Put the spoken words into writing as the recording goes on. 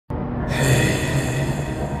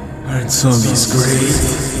Aren't zombies great?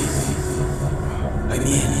 I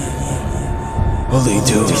mean, all they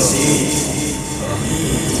do is eat.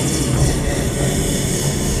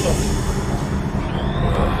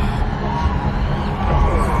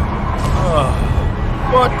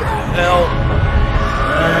 What the hell?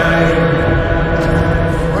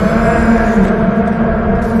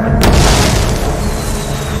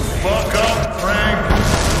 Fuck up, Frank.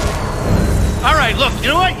 All right, look, you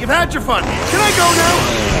know what? You've had your fun. Can I go now?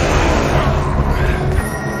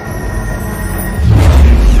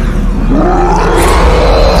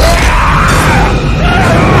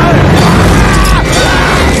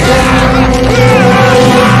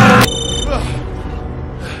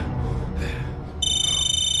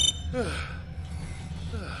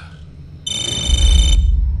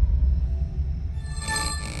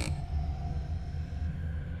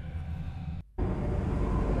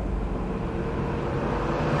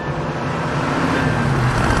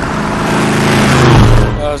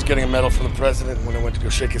 I was getting a medal from the president. When I went to go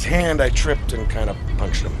shake his hand, I tripped and kind of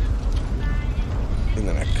punched him. In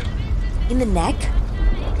the neck. In the neck?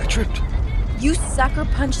 I tripped. You sucker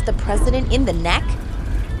punched the president in the neck?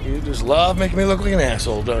 You just love making me look like an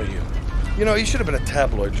asshole, don't you? You know, you should have been a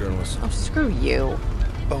tabloid journalist. Oh, screw you.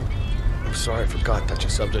 Oh, I'm sorry, I forgot that your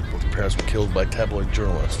subject. Both your parents were killed by tabloid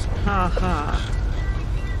journalists. Ha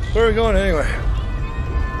Where are we going anyway?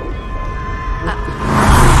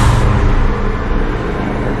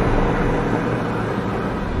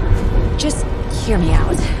 Just hear me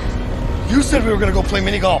out. You said we were gonna go play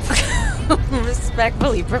mini golf.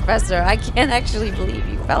 Respectfully, Professor, I can't actually believe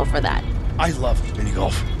you fell for that. I love mini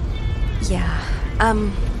golf. Yeah,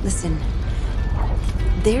 listen.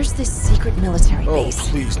 There's this secret military base.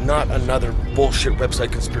 Oh, please, not another bullshit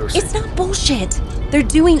website conspiracy. It's not bullshit. They're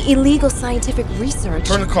doing illegal scientific research.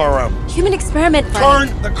 Turn the car around. Human experiment,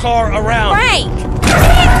 Frank. Turn the car around. Frank!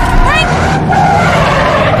 Frank!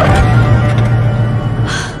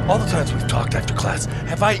 All the times we've talked after class,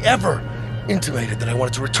 have I ever intimated that I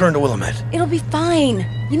wanted to return to Willamette? It'll be fine.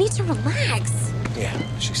 You need to relax. Yeah,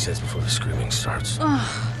 she says before the screaming starts.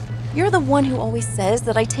 You're the one who always says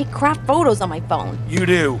that I take crap photos on my phone. You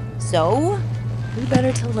do. So, who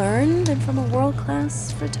better to learn than from a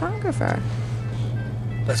world-class photographer?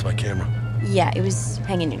 That's my camera. Yeah, it was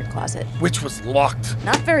hanging in your closet. Which was locked.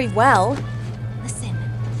 Not very well. Listen,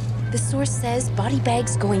 the source says body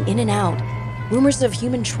bags going in and out. Rumors of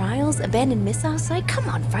human trials, abandoned missile site. Come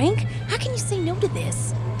on, Frank. How can you say no to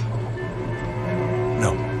this?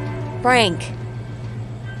 No. Frank,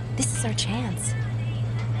 this is our chance.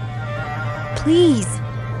 Please.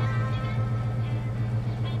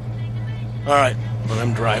 All right, but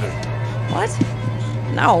I'm driving. What?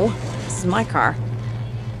 No, this is my car.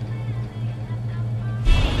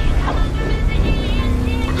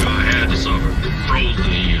 I had to suffer. Frozen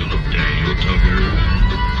heel of Daniel Tucker.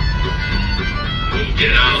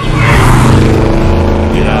 Get out of the way.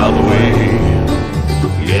 Get out of the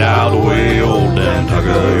way. Get out of the way, old Dan Tucker.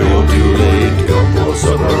 You're too late to go for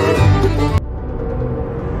supper.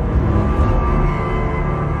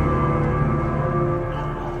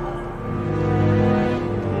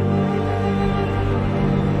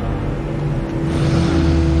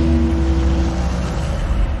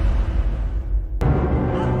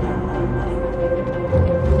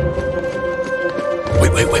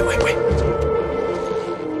 Wait.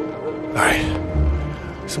 All right,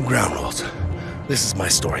 some ground rules. This is my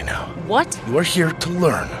story now. What? You are here to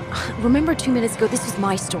learn. Remember 2 minutes ago, this was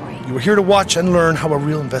my story. You are here to watch and learn how a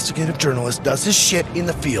real investigative journalist does his shit in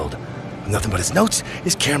the field. With nothing but his notes,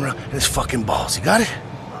 his camera, and his fucking balls. You got it?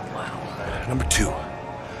 Wow. Number 2.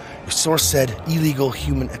 Your source said illegal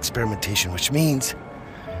human experimentation, which means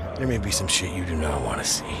there may be some shit you do not want to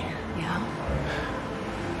see. Yeah?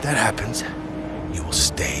 If that happens, you will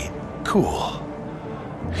stay cool.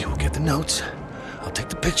 You will get the notes, I'll take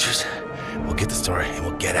the pictures, we'll get the story, and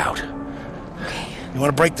we'll get out. Okay. You want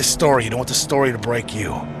to break the story, you don't want the story to break you.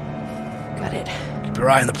 Got it. Keep your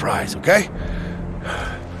eye on the prize, okay?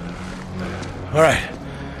 All right.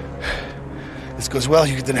 This goes well,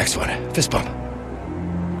 you get the next one. Fist bump.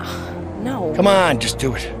 No. Come on, just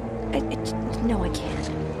do it. No, I can't.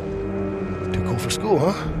 Too cool for school,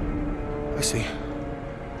 huh? I see.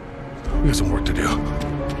 We got some work to do.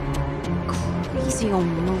 Crazy old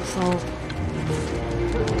mofo.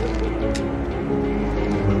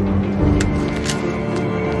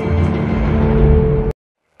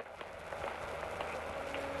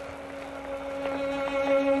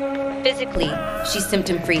 Physically, she's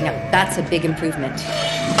symptom-free. Now, that's a big improvement.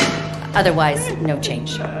 Otherwise, no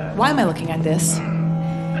change. Why am I looking at this?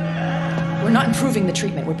 We're not improving the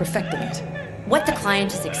treatment, we're perfecting it. What the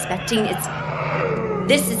client is expecting, it's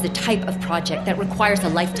This is the type of project that requires a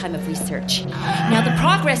lifetime of research. Now, the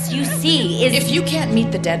progress you see is... If you can't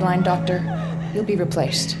meet the deadline, Doctor, you'll be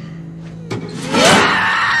replaced.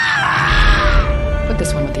 Put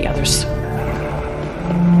this one with the others.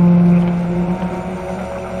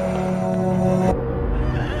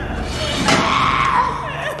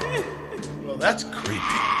 Well, that's creepy.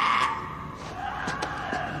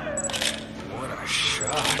 What a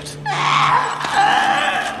shot.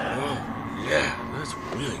 Oh, yeah, that's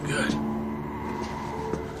really good.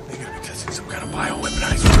 They gotta be testing some kind of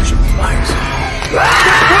bioweaponized version of mines.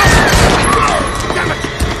 Damn it!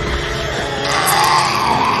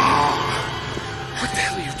 What the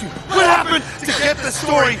hell are you doing? What happened to get the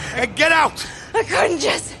story and get out? I couldn't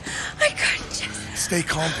just. Stay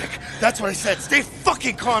calm, Vic. That's what I said. Stay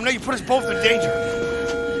fucking calm. Now you put us both in danger.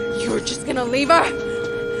 You're just gonna leave her?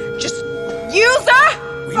 Just use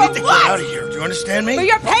her? We need to get out of here. Do you understand me? For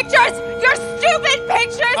your pictures! Your stupid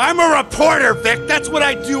pictures! I'm a reporter, Vic. That's what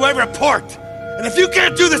I do. I report. And if you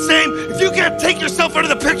can't do the same, if you can't take yourself out of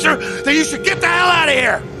the picture, then you should get the hell out of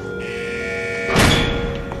here.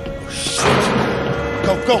 Oh, shit.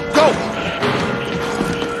 Go.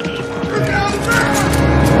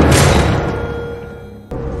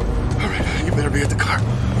 All right, you better be at the car.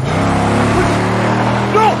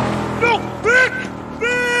 No!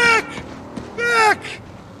 Vic!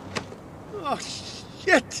 Oh,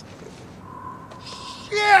 shit!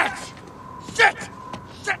 Oh, shit!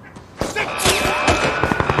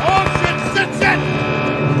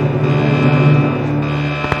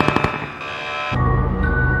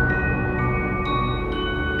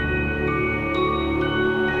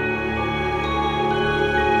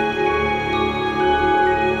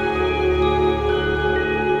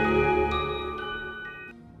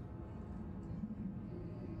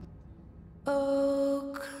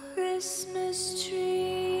 Oh, Christmas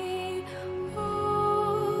tree,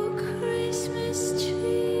 oh, Christmas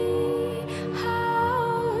tree, how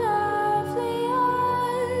lovely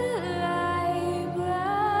are thy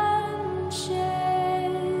branches.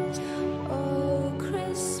 Oh,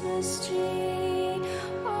 Christmas tree,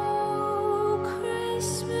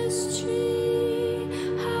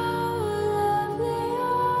 how lovely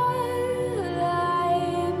are thy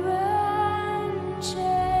branches.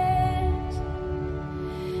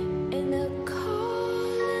 In the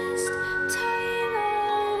coldest time of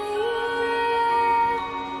the year,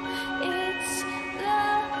 it's the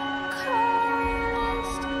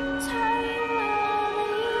coldest time of the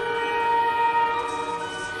year.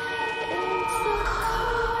 It's the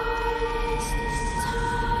coldest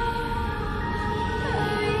time of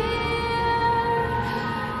the year.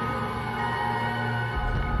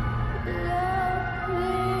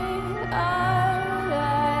 Lovely are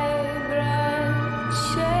thy branches.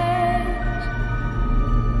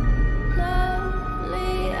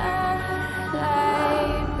 Lovely are thy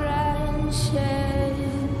branches.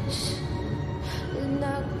 In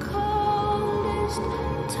the coldest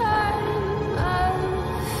time of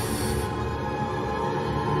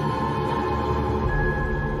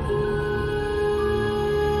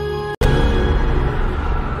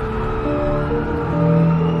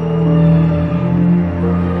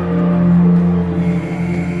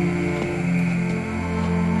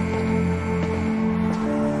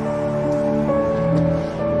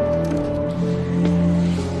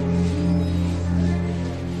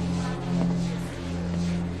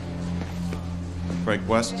Frank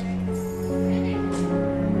West?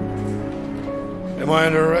 Am I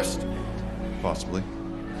under arrest? Possibly.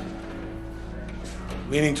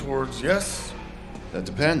 Leaning towards yes. That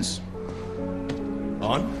depends.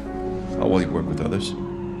 On? How well you work with others.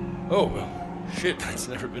 Oh, well, shit, that's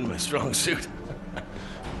never been my strong suit.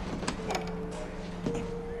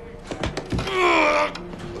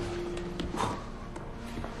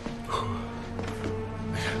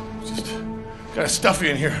 Just kind of stuffy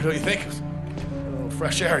in here, don't you think? A little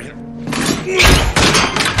fresh air, you know.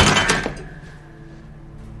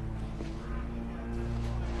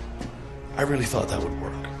 I really thought that would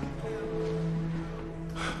work.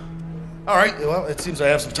 All right, well, it seems I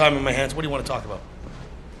have some time on my hands. What do you want to talk about?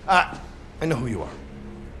 I know who you are.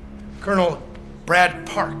 Colonel Brad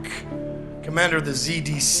Park, commander of the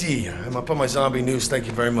ZDC. I'm up on my zombie news, thank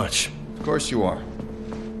you very much. Of course you are.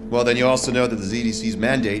 Well, then you also know that the ZDC's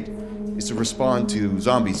mandate is to respond to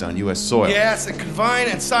zombies on U.S. soil. Yes, and confine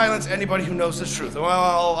and silence anybody who knows the truth. Well,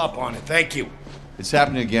 I'll up on it, thank you. It's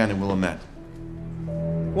happening again in Willamette.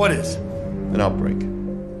 What is? An outbreak.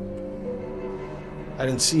 I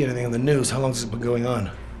didn't see anything on the news. How long has it been going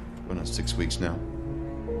on? Going on 6 weeks now.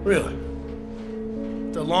 Really?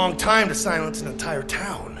 It's a long time to silence an entire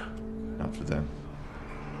town. Not for them.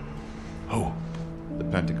 Oh,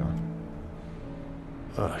 Pentagon.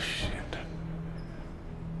 Oh, shit.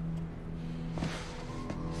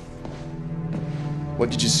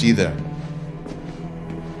 What did you see there?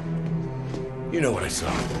 You know what I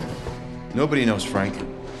saw. Nobody knows, Frank.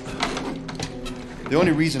 The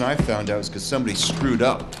only reason I found out is because somebody screwed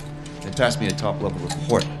up and passed me a top-level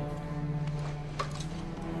report.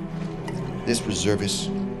 This reservist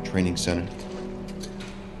training center,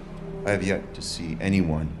 I have yet to see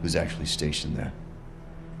anyone who's actually stationed there.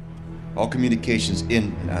 All communications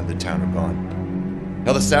in and out of the town are gone.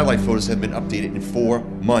 Hell, the satellite photos have been updated in 4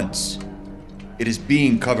 months. It is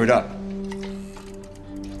being covered up.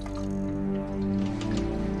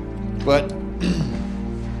 But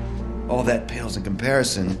all that pales in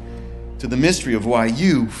comparison to the mystery of why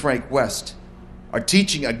you, Frank West, are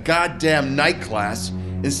teaching a goddamn night class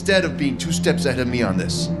instead of being 2 steps ahead of me on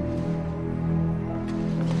this.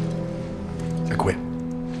 I quit.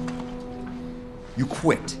 You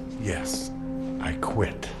quit? Yes, I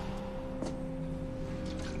quit.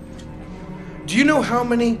 Do you know how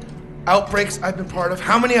many outbreaks I've been part of?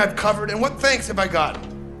 How many I've covered? And what thanks have I got?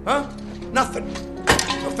 Huh? Nothing.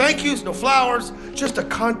 No thank yous, no flowers, just a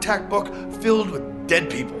contact book filled with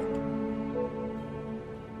dead people.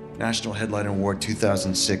 National Headliner Award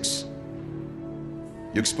 2006.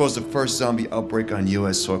 You exposed the first zombie outbreak on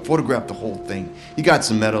U.S. soil. Photographed the whole thing. You got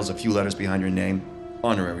some medals, a few letters behind your name.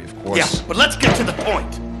 Honorary, of course. Yeah, but let's get to the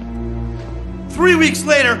point. 3 weeks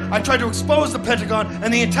later, I tried to expose the Pentagon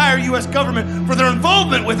and the entire U.S. government for their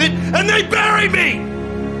involvement with it, and they bury me!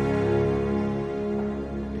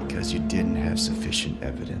 Because you didn't have sufficient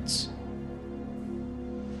evidence.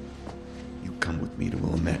 You come with me to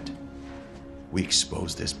Willamette. We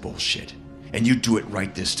expose this bullshit. And you do it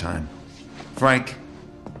right this time. Frank,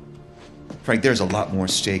 there's a lot more at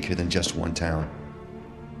stake here than just one town.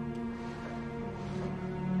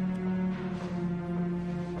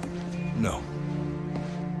 No.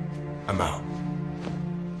 I'm out.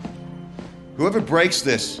 Whoever breaks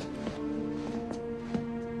this,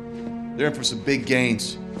 they're in for some big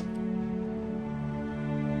gains.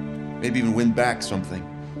 Maybe even win back something.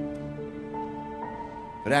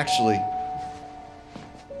 But actually,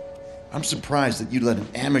 I'm surprised that you let an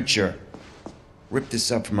amateur rip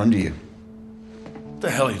this up from under you. What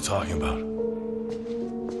the hell are you talking about?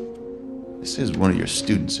 This is one of your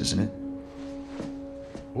students, isn't it?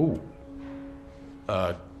 Ooh.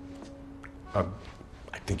 I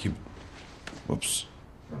think you... Whoops.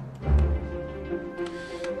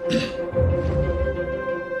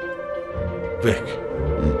 Vic.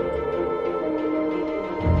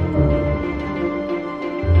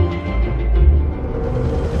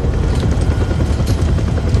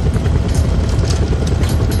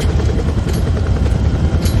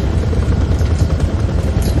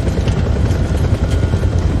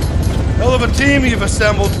 Hell of a team you've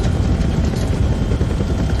assembled.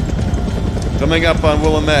 Coming up on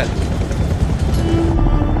Willamette.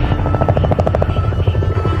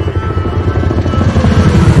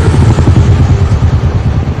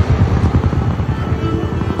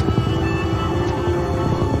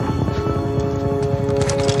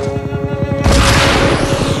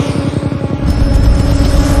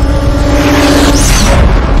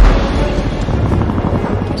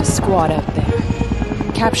 Get a squad out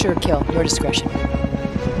there. Capture or kill, your discretion.